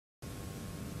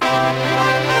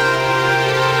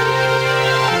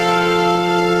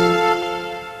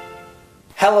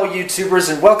Hello YouTubers,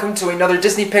 and welcome to another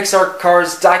Disney Pixar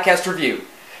Cars diecast review.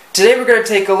 Today we're going to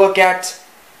take a look at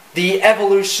the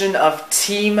evolution of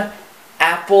Team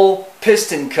Apple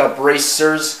Pistoncup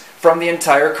racers from the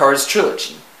entire Cars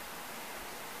trilogy.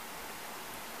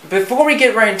 Before we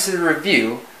get right into the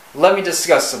review, let me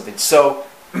discuss something. So,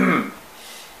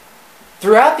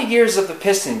 throughout the years of the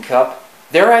Pistoncup,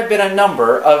 there have been a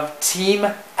number of Team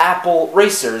Apple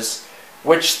racers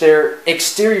which their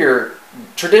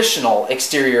traditional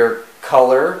exterior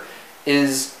color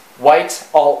is white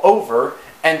all over,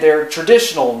 and their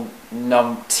traditional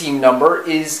team number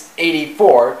is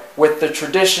 84 with the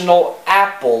traditional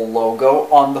Apple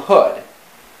logo on the hood.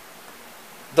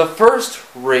 The first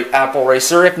Apple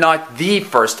racer, if not the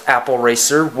first Apple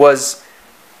racer, was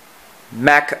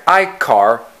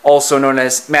MacICar, also known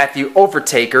as Matthew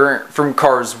Overtaker from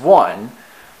Cars 1,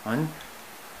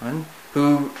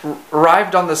 who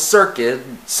arrived on the circuit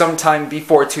sometime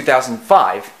before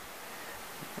 2005.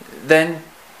 Then,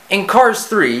 in Cars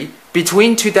 3,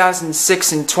 between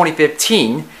 2006 and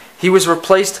 2015, he was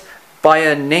replaced by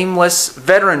a nameless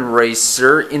veteran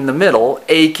racer in the middle,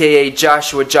 aka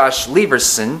Josh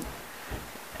Leverson.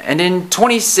 And in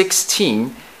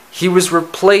 2016, he was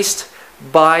replaced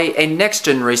by a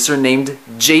next-gen racer named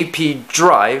JP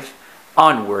Drive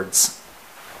onwards.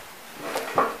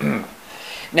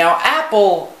 Now,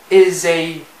 Apple is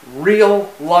a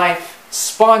real-life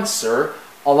sponsor,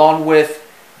 along with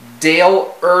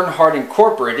Dale Earnhardt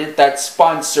Incorporated, that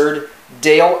sponsored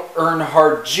Dale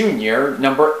Earnhardt Jr.,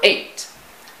 number 8.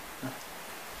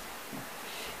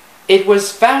 It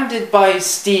was founded by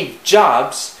Steve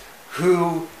Jobs,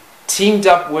 who teamed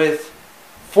up with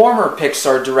former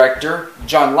Pixar director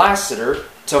John Lasseter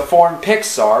to form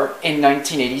Pixar in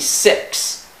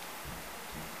 1986.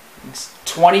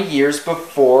 20 years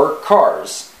before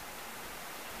Cars.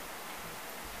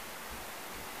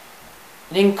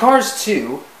 In Cars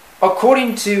 2,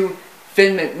 according to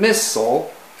Finn McMissile,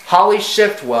 Holly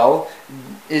Shiftwell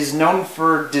is known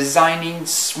for designing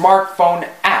smartphone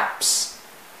apps.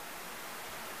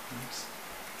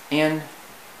 And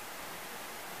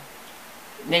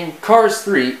in Cars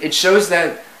 3, it shows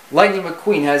that Lightning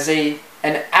McQueen has an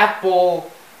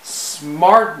Apple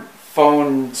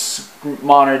smartphone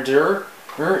monitor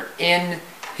in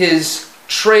his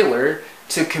trailer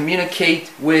to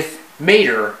communicate with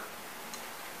Mater.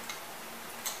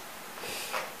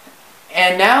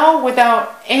 And now,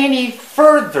 without any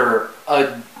further,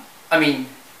 and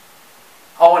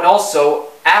also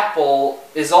Apple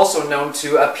is also known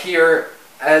to appear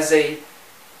as a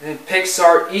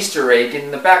Pixar Easter egg in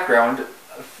the background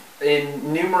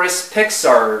in numerous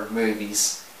Pixar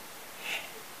movies.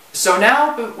 So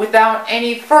now, without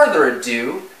any far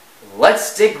ado,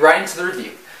 let's dig right into the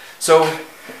review. So,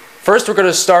 first we're going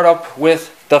to start up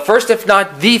with the first, if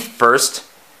not the first,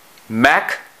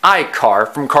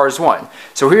 MacICar from Cars 1.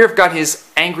 So here I've got his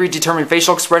angry, determined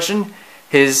facial expression,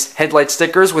 his headlight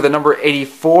stickers with a number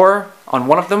 84 on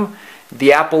one of them,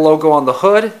 the Apple logo on the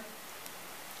hood,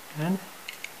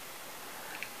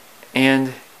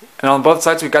 and on both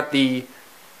sides we've got the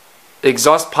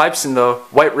exhaust pipes and the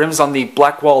white rims on the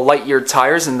Blackwall Lightyear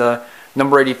tires and the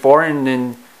number 84, and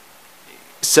then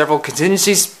several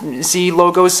contingency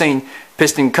logos saying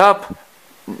Pistoncup,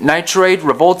 Nitrate,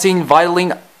 Revolting,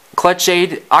 Vitaling, Clutch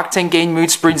Aid, Octane Gain,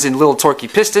 Mood Springs, and Little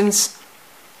Torquey Pistons.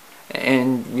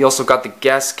 And we also got the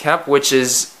gas cap, which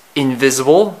is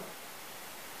invisible.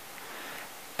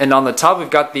 And on the top we've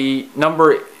got the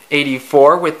number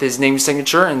 84 with his name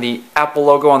signature and the Apple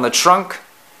logo on the trunk.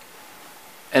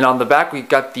 And on the back we've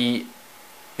got the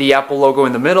Apple logo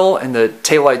in the middle and the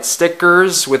taillight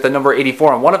stickers with the number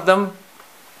 84 on one of them.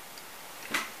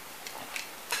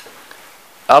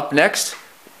 Up next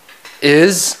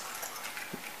is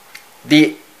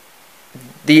the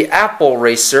Apple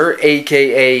racer,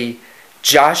 aka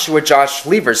Josh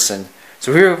Leverson.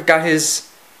 So here we've got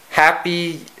his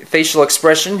happy facial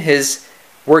expression, his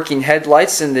working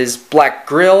headlights, and his black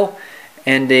grille,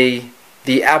 and the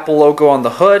Apple logo on the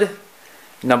hood.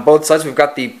 And on both sides we've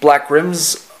got the black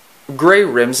rims, gray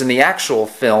rims in the actual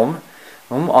film,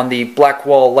 on the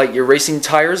Blackwall Lightyear racing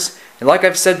tires. And like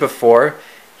I've said before,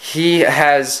 he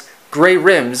has gray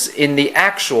rims in the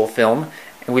actual film.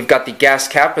 And we've got the gas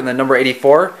cap and the number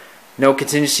 84. No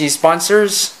contingency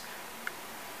sponsors.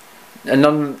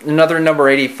 Another number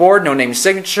 84, no name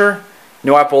signature.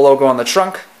 No Apple logo on the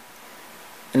trunk.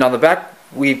 And on the back,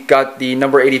 we've got the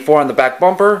number 84 on the back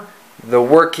bumper, the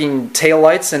working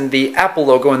taillights, and the Apple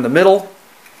logo in the middle.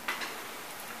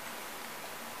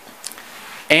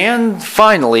 And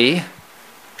finally,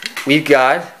 we've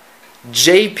got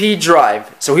JP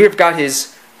Drive. So here we've got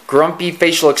his grumpy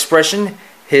facial expression,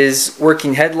 his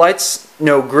working headlights,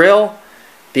 no grill,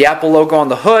 the Apple logo on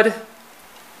the hood,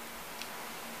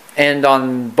 and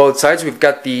on both sides we've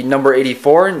got the number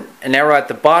 84, an arrow at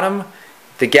the bottom,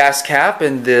 the gas cap,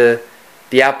 and the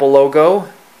Apple logo,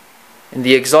 and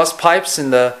the exhaust pipes,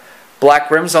 and the black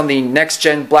rims on the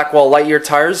next-gen Blackwall Lightyear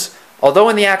tires. Although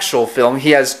in the actual film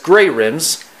he has gray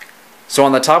rims. So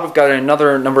on the top we've got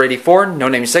another number 84, no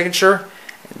name signature,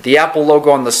 the Apple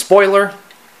logo on the spoiler,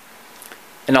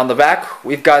 and on the back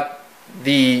we've got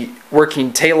the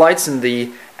working taillights and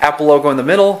the Apple logo in the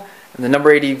middle, and the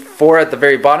number 84 at the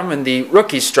very bottom, and the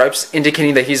rookie stripes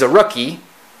indicating that he's a rookie.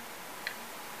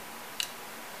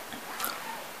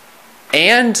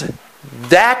 And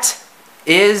that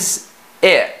is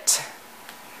it.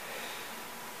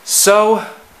 So,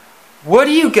 what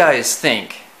do you guys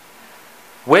think?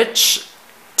 Which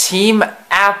Team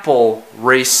Apple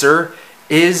racer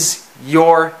is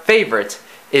your favorite?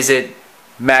 Is it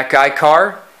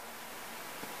MacICar,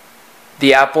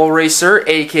 the Apple racer,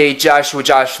 aka Josh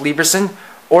Lieberson,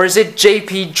 or is it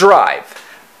JP Drive?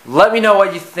 Let me know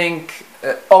what you think.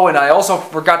 Oh, and I also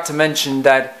forgot to mention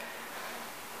that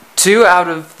 2 out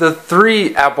of the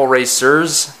 3 Apple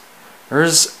racers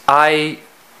are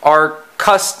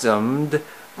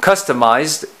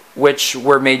customized, which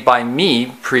were made by me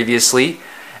previously,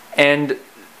 and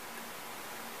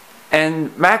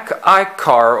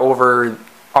MacICar over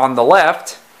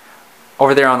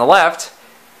there on the left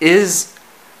is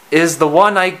the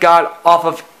one I got off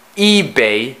of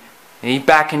eBay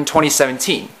back in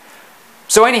 2017.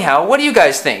 So anyhow, what do you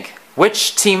guys think?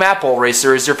 Which Team Apple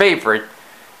racer is your favorite?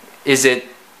 Is it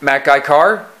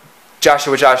MacICar, Josh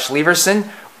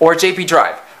Lieberson, or JP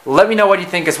Drive? Let me know what you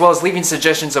think, as well as leaving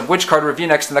suggestions of which car to review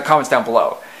next in the comments down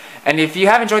below. And if you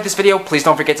have enjoyed this video, please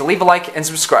don't forget to leave a like and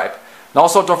subscribe. And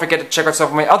also don't forget to check out some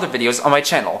of my other videos on my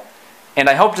channel. And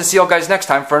I hope to see you all guys next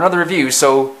time for another review,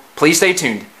 so please stay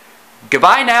tuned.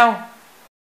 Goodbye now!